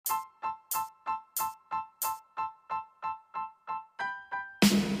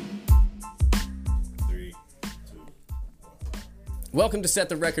Welcome to Set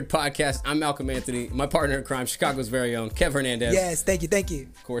the Record Podcast. I'm Malcolm Anthony. My partner in crime, Chicago's very own, Kev Hernandez. Yes, thank you, thank you.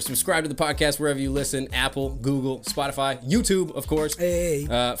 Of course, subscribe to the podcast wherever you listen. Apple, Google, Spotify, YouTube, of course. Hey.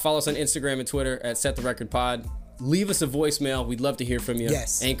 Follow us on Instagram and Twitter at Set the Record Pod. Leave us a voicemail. We'd love to hear from you.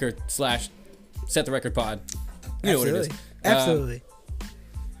 Yes. Anchor/Set the Record Pod. You know what it is. Absolutely.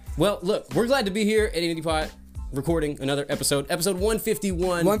 Well, look, we're glad to be here at Indie Pod recording another episode 151.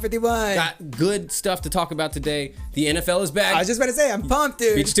 151. Got good stuff to talk about today. The NFL is back. I was just about to say, I'm pumped,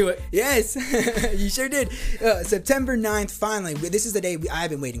 dude. Beat you to it. Yes, you sure did. September 9th, finally. This is the day I've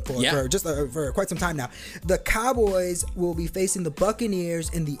been waiting for for quite some time now. The Cowboys will be facing the Buccaneers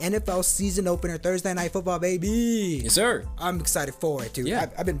in the NFL season opener, Thursday Night Football, baby. Yes, sir. I'm excited for it, dude. Yeah.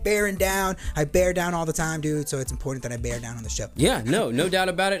 I've been bearing down. I bear down all the time, dude, so it's important that I bear down on the show. Yeah, no doubt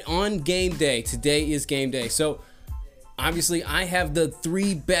about it. On game day. Today is game day. So, obviously, I have the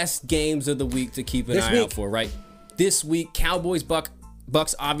 3 best games of the week to keep an eye out for, right? This week, Cowboys,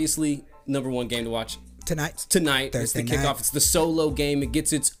 Bucks, obviously, #1 game to watch. Tonight. It's the kickoff. It's the solo game. It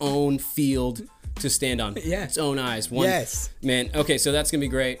gets its own field to stand on. Yeah. Its own eyes. Man, okay, so that's going to be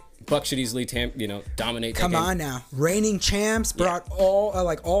great. Bucks should easily dominate that Come game. on now. Reigning champs brought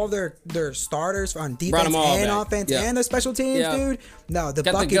all their starters on defense and offense and their special teams, dude. No, the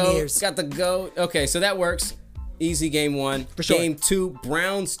Buccaneers. Got the GOAT. Okay, so that works. Easy game 1. For sure. Game 2,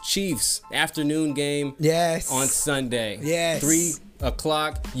 Browns-Chiefs. Afternoon game. Yes. On Sunday. Yes. 3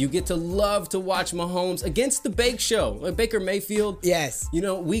 o'clock. You get to love to watch Mahomes against the Bake Show. Baker Mayfield. Yes. You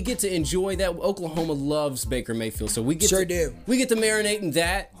know, we get to enjoy that. Oklahoma loves Baker Mayfield. So we get to marinate in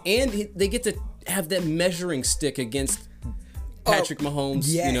that. And they get to have that measuring stick against Patrick Mahomes.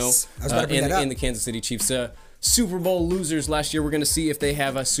 Yes. You know, I was about to bring that up. and the Kansas City Chiefs. Super Bowl losers last year. We're going to see if they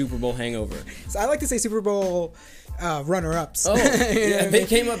have a Super Bowl hangover. So I like to say Super Bowl runner-ups. Oh, yeah, they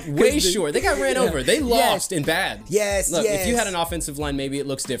came up way short. They got ran over. They lost in bad. Yes, Look, if you had an offensive line, maybe it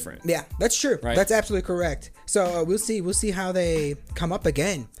looks different. Yeah, that's true. Right? That's absolutely correct. So we'll see how they come up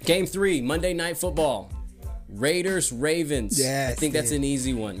again. Game 3, Monday Night Football. Raiders, Ravens. Yes, I think that's an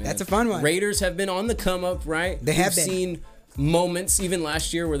easy one, man. That's a fun one. Raiders have been on the come up, right? We've seen moments even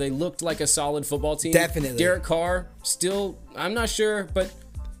last year where they looked like a solid football team. Definitely. Derek Carr, still, I'm not sure, but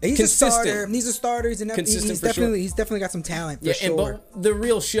he's consistent. a starter. These are starters, and he's definitely got some talent. For sure. But the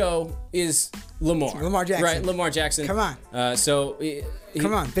real show is Lamar. Lamar Jackson. Right, Lamar Jackson. Come on.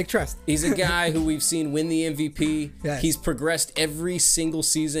 Come on, big trust. He's a guy who we've seen win the MVP. Yes. He's progressed every single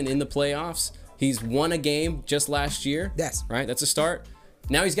season in the playoffs. He's won a game just last year. Yes. Right, that's a start.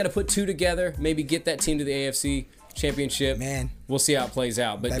 Now he's got to put 2 together, maybe get that team to the AFC Championship. Man. We'll see how it plays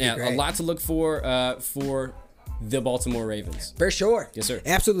out. But yeah, a lot to look for the Baltimore Ravens. For sure. Yes, sir.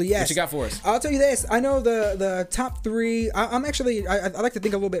 Absolutely, yes. What you got for us? I'll tell you this. I know the top 3. I'm actually, I like to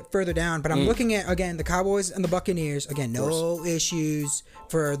think a little bit further down, but I'm looking at, again, the Cowboys and the Buccaneers. Again, no issues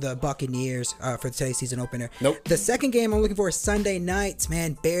for the Buccaneers for today's season opener. Nope. The second game I'm looking for is Sunday night,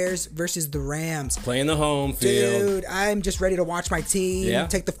 man. Bears versus the Rams. Playing the home field. Dude, I'm just ready to watch my team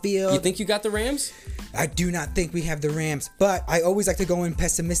take the field. You think you got the Rams? I do not think we have the Rams, but I always like to go in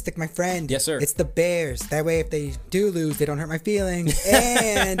pessimistic, my friend. Yes, sir. It's the Bears. That way, if they do lose, they don't hurt my feelings,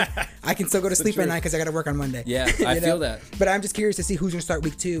 and I can still go to sleep at night because I got to work on Monday. Yeah, I feel that. But I'm just curious to see who's going to start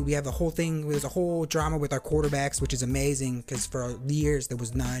week 2. We have the whole thing. There's a whole drama with our quarterbacks, which is amazing because for years there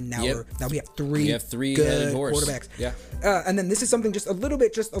was none. Now we have 3. We have 3 good horse quarterbacks. Yeah. And then this is something just a little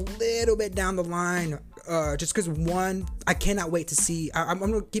bit down the line. Just because I cannot wait to see. I'm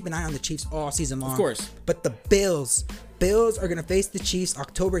going to keep an eye on the Chiefs all season long. Of course. But the Bills are going to face the Chiefs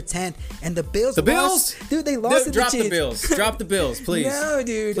October 10th. And the Bills lost. Dude, they lost to the Chiefs. Drop the Bills. Drop the Bills, please. No,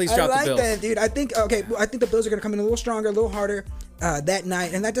 dude. Please drop the Bills. I like that, dude. I think the Bills are going to come in a little stronger, a little harder that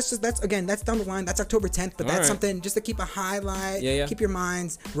night. And that's down the line. That's October 10th. But that's something just to keep a highlight. Yeah. Keep your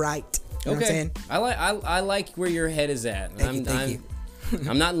minds right. You know what I'm saying? I like where your head is at. Thank you.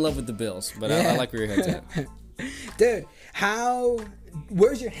 I'm not in love with the Bills, but I like where your head's at. Dude,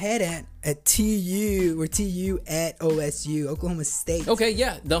 where's your head at TU or TU at OSU, Oklahoma State? Okay,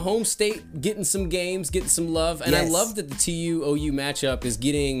 yeah, the home state getting some games, getting some love, and I love that the TU-OU matchup is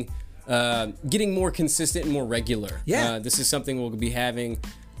getting more consistent and more regular. Yeah. This is something we'll be having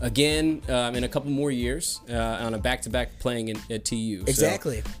again in a couple more years on a back-to-back playing at TU.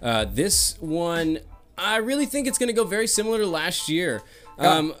 Exactly. So, this one, I really think it's going to go very similar to last year.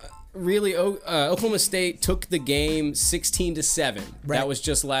 Really, Oklahoma State took the game 16-7. Right. That was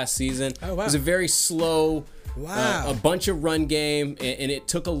just last season. Oh, wow. It was a very slow, Wow. A bunch of run game, and it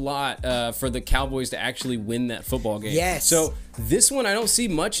took a lot for the Cowboys to actually win that football game. Yes. So this one, I don't see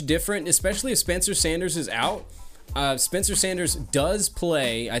much different, especially if Spencer Sanders is out. Spencer Sanders does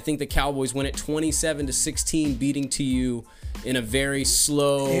play. I think the Cowboys win at 27-16, beating TU in a very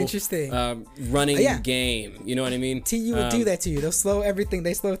slow, running game. You know what I mean? TU will do that to you. They'll slow everything.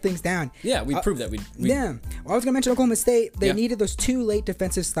 They slow things down. Yeah, we proved that. Well, I was going to mention Oklahoma State. They needed those 2 late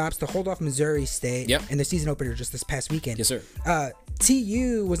defensive stops to hold off Missouri State in the season opener just this past weekend. Yes, sir.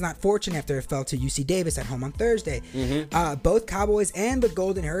 TU was not fortunate after it fell to UC Davis at home on Thursday. Both Cowboys and the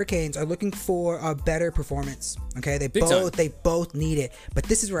Golden Hurricanes are looking for a better performance. Okay, they both need it. But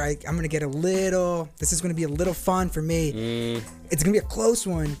this is where I'm going to get a little. This is going to be a little fun for me. It's going to be a close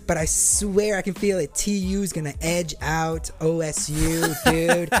one, but I swear I can feel it. TU is going to edge out OSU,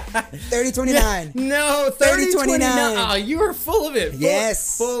 dude. 30-29. No, 30-29. Oh, you are full of it.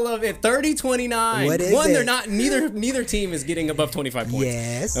 Yes, full of it. 30-29. What is it? They're not. Neither team is getting above 25 points.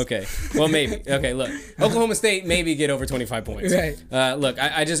 Yes. Okay. Well, maybe. Okay. Look, Oklahoma State maybe get over 25 points. Right. Look,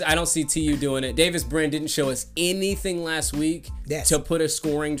 I don't see TU doing it. Davis Brin didn't show us anything last week to put a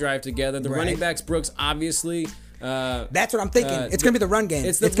scoring drive together. The running backs, Brooks, obviously. That's what I'm thinking. It's going to be the run game.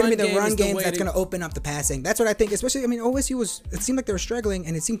 It's going to be the run game that's going to open up the passing. That's what I think. Especially, I mean, OSU it seemed like they were struggling,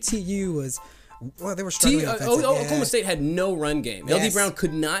 and it seemed TU was. Well, they were struggling. Oklahoma State had no run game. LD Brown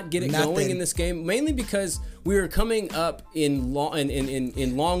could not get it going in this game, mainly because we were coming up in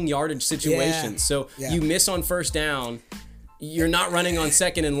long yardage situations. So you miss on first down. You're not running on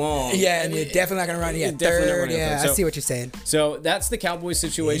second and long. Yeah, and you're definitely not going to run. Yeah, third. Yeah, I see what you're saying. So that's the Cowboys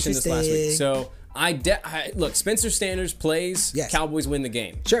situation this last week. So look, Spencer Sanders plays. Yes. Cowboys win the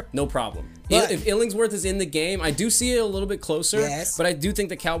game. Sure. No problem. If Illingsworth is in the game, I do see it a little bit closer. Yes. But I do think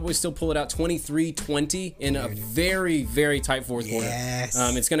the Cowboys still pull it out 23-20 in a very, very tight fourth quarter. Yes.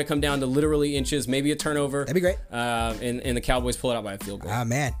 It's going to come down to literally inches, maybe a turnover. That'd be great. And the Cowboys pull it out by a field goal. Oh,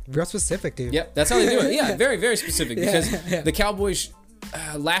 man. Real specific, dude. Yep. That's how they do it. Yeah, very, very specific. Because the Cowboys...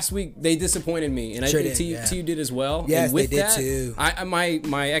 last week they disappointed me, and I think TU did as well. Yes, and with they did too.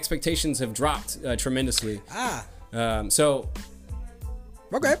 My expectations have dropped tremendously. So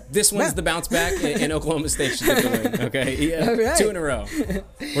okay, this one's the bounce back, and Oklahoma State should get the win. Okay, right. 2 in a row.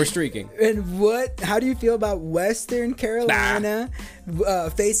 We're streaking. And how do you feel about Western Carolina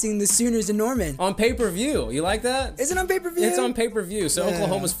facing the Sooners in Norman on pay-per-view? You like that? Is it on pay-per-view? It's on pay-per-view. So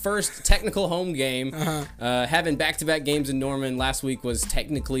Oklahoma's first technical home game, having back-to-back games in Norman last week was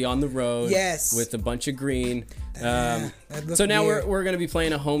technically on the road. Yes, with a bunch of green. So now we're going to be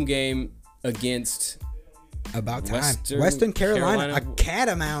playing a home game against. About time. Western Carolina. A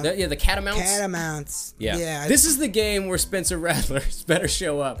Catamount. The Catamounts. Catamounts. Yeah. This is the game where Spencer Rattler better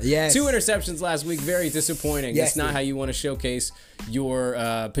show up. Yes. 2 interceptions last week. Very disappointing. Yes, it's not how you want to showcase your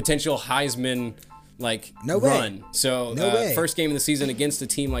potential Heisman run. So first game of the season against a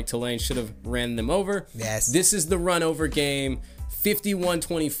team like Tulane should have ran them over. Yes. This is the run over game.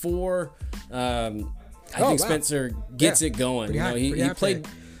 51-24. I think Spencer gets it going. He played.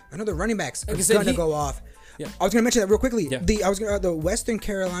 I know the running backs are going to go off. Yeah. I was going to mention that real quickly. Yeah. The Western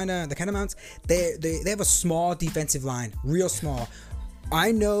Carolina, the Catamounts, they have a small defensive line, real small.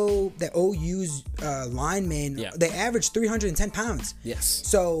 I know that OU's linemen, they average 310 pounds. Yes.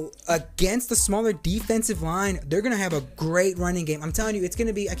 So against the smaller defensive line, they're going to have a great running game. I'm telling you, it's going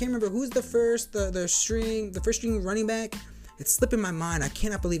to be, I can't remember who's the first string running back. It's slipping my mind. I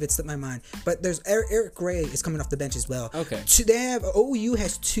cannot believe it slipped my mind. But there's Eric Gray is coming off the bench as well. Okay. OU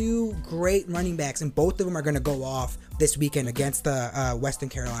has 2 great running backs, and both of them are going to go off this weekend against Western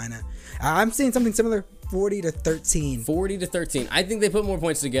Carolina. I'm seeing something similar. 40-13. 40-13. I think they put more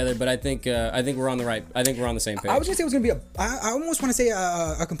points together, but I think we're on the same page. I was gonna say it was gonna be I almost want to say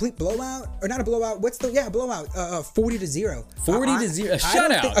a complete blowout, or not a blowout. Blowout? 40-0. 40-0. A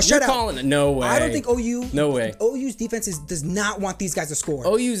shutout. You're calling it? No way. I don't think OU. No way. OU's defense does not want these guys to score.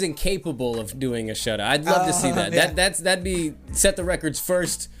 OU's incapable of doing a shutout. I'd love to see that. Yeah. That'd be set the records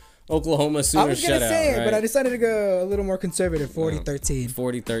first. Oklahoma Sooners shutout. I was going to say it, but I decided to go a little more conservative, 40-13.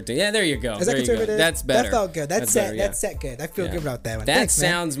 40-13. Yeah, there you go. Is that conservative? That's better. That felt good. That's set good. I feel good about that one. That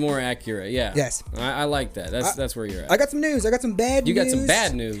sounds more accurate, yeah. Yes. I like that. That's where you're at. I got some news. I got some bad news. You got some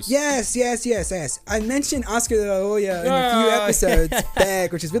bad news. Yes. I mentioned Oscar De La Hoya in a few episodes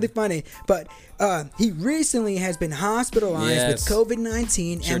back, which is really funny, but he recently has been hospitalized with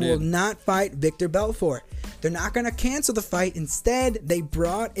COVID-19 and will not fight Victor Belfort. They're not going to cancel the fight. Instead, they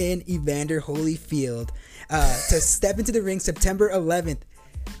brought in Evander Holyfield to step into the ring September 11th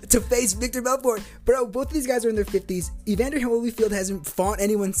to face Victor Belfort. Bro, both of these guys are in their 50s. Evander Holyfield hasn't fought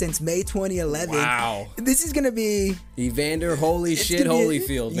anyone since May 2011. Wow. This is going to be... Evander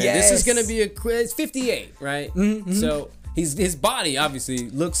Holyfield, man. Yes. This is going to be it's 58, right? Mm-hmm. So... his body obviously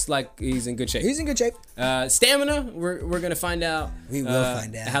looks like he's in good shape. He's in good shape. Stamina, we're gonna find out. We will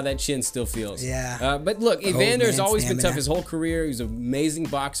find out how that chin still feels. Yeah. But look, Evander has always stamina. been tough his whole career. He's an amazing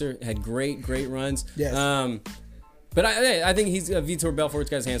boxer. Had great runs. Yes. But I think he's Vitor Belfort's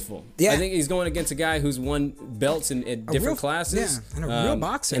got his hands full. Yeah. I think he's going against a guy who's won belts in different classes. Yeah, and a real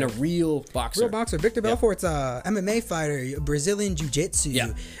boxer. Real boxer. Victor Belfort's a MMA fighter, Brazilian Jiu-Jitsu.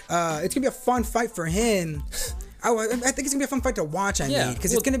 Yeah. It's gonna be a fun fight for him. I think it's gonna be a fun fight to watch.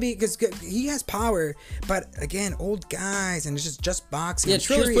 Because it's gonna be because he has power, but again, old guys and it's just boxing. Yeah,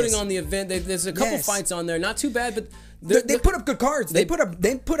 Triller's putting on the event. There's a couple fights on there, not too bad, but they put up good cards. They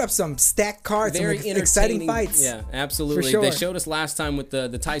put up some stacked cards, very some exciting fights. Yeah, absolutely. Sure. They showed us last time with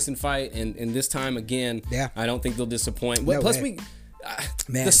the Tyson fight, and this time again. Yeah. I don't think they'll disappoint. No Plus way.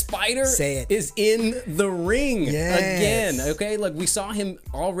 the Spider is in the ring again. Okay, look, we saw him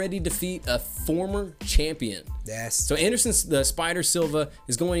already defeat a former champion. Yes. So the Spider Silva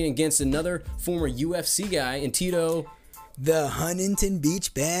is going against another former UFC guy, and Tito. The Huntington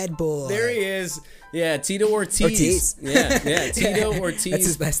Beach bad boy. There he is. Yeah, Tito Ortiz. Yeah, Tito Ortiz. That's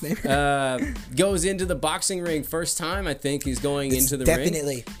his last name. Goes into the boxing ring first time. I think he's going into the ring.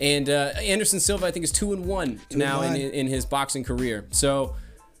 Definitely. And Anderson Silva, I think, is 2-1 now in his boxing career. So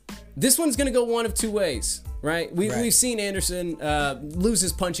this one's going to go one of two ways, right? We've seen Anderson lose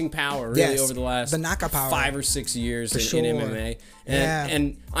his punching power really over the last 5 or 6 years in MMA.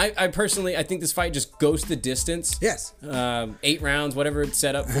 And I personally, I think this fight just goes the distance. Yes. 8 rounds, whatever it's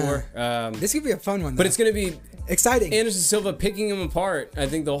set up for. This could be a fun one, though. But it's going to be exciting. Anderson Silva picking him apart, I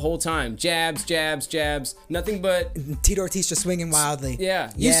think, the whole time. Jabs, nothing but Tito Ortiz just swinging wildly.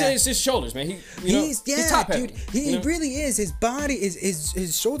 Yeah. You say it's his shoulders, man. He's top heavy. Dude, he really is. His body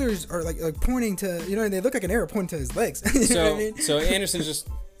his shoulders are like pointing to, they look like an arrow pointing to his legs. You know what I mean? So Anderson's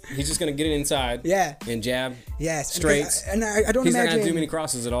he's just gonna get it inside. Yeah. And jab. Yes. Straights. And I don't he's imagine. He's not gonna do many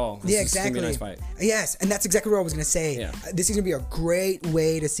crosses at all. Exactly. It's gonna be a nice fight. Yes, and that's exactly what I was gonna say. Yeah. This is gonna be a great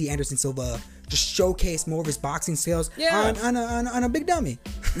way to see Anderson Silva just showcase more of his boxing skills on a big dummy.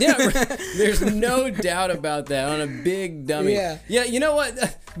 Yeah, there's no doubt about that, on a big dummy. Yeah, you know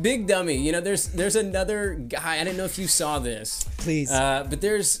what? Big dummy. There's another guy. I didn't know if you saw this. Please. But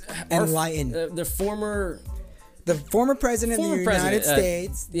there's enlighten. The former president of the United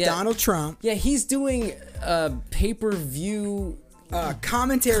States, Donald Trump. Yeah, he's doing pay-per-view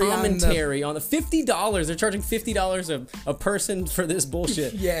commentary on the $50. They're charging $50 a person for this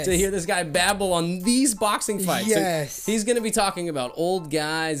bullshit. Yes. To hear this guy babble on these boxing fights. Yes. So he's gonna be talking about old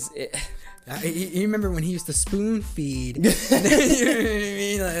guys. You remember when he used to spoon feed? You know what I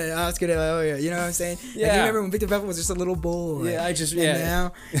mean? Oscar De La Hoya, you know what I'm saying? Yeah. And you remember when Victor Belfort was just a little boy? Yeah,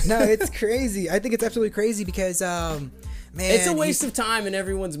 no, it's crazy. I think it's absolutely crazy because, man, it's a waste of time and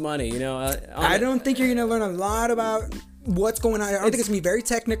everyone's money. I don't think you're gonna learn a lot about what's going on. I don't think it's gonna be very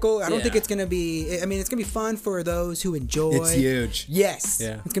technical. I don't think it's gonna be. I mean, it's gonna be fun for those who enjoy. It's huge. Yes.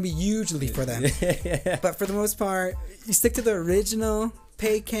 Yeah. It's gonna be hugely for them. But for the most part, you stick to the original.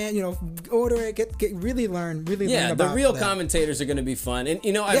 Order it, get really learn about the real commentators are going to be fun.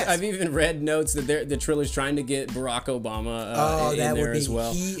 And I've even read notes that the Triller's trying to get Barack Obama in there as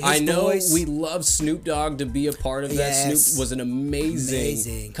well. I know we love Snoop Dogg to be a part of that. Yes. Snoop was an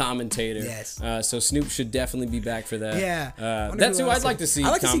amazing commentator. Yes. So Snoop should definitely be back for that. Yeah. That's who I'd like to see. I'd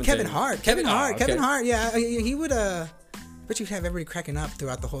like to see Kevin Hart. Kevin Hart. Yeah, he would. But you'd have everybody cracking up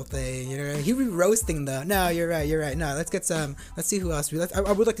throughout the whole thing. He'd be roasting though. No, you're right. No, let's get some. Let's see who else.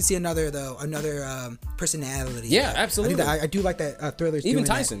 I would like to see another personality. Yeah, absolutely. I do like that. Thrillers. Even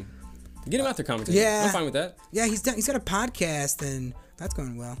Tyson. Get him out there commentating. Yeah, I'm fine with that. Yeah, he's got a podcast and that's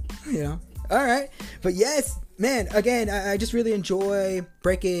going well. All right, but yes, man. Again, I just really enjoy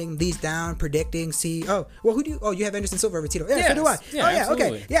breaking these down, predicting. You have Anderson Silva over Tito. Yeah, so do I. Yeah, absolutely.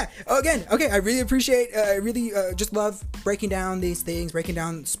 Okay. Yeah. Again, okay. I really appreciate. I really just love breaking down these things, breaking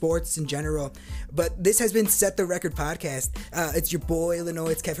down sports in general. But this has been Set the Record podcast. It's your boy Illinois.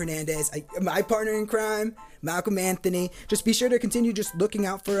 It's Kev Hernandez. My partner in crime, Malcolm Anthony. Just be sure to continue just looking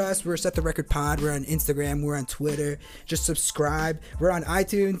out for us. We're Set the Record Pod. We're on Instagram. We're on Twitter. Just subscribe. We're on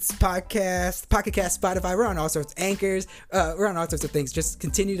iTunes, Podcast, Pocket Cast, Spotify. We're on all sorts of anchors. We're on all sorts of things. Just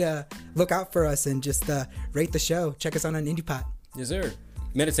continue to look out for us and just rate the show. Check us out on IndiePod. Yes, sir.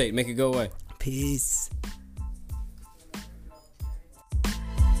 Meditate. Make it go away. Peace.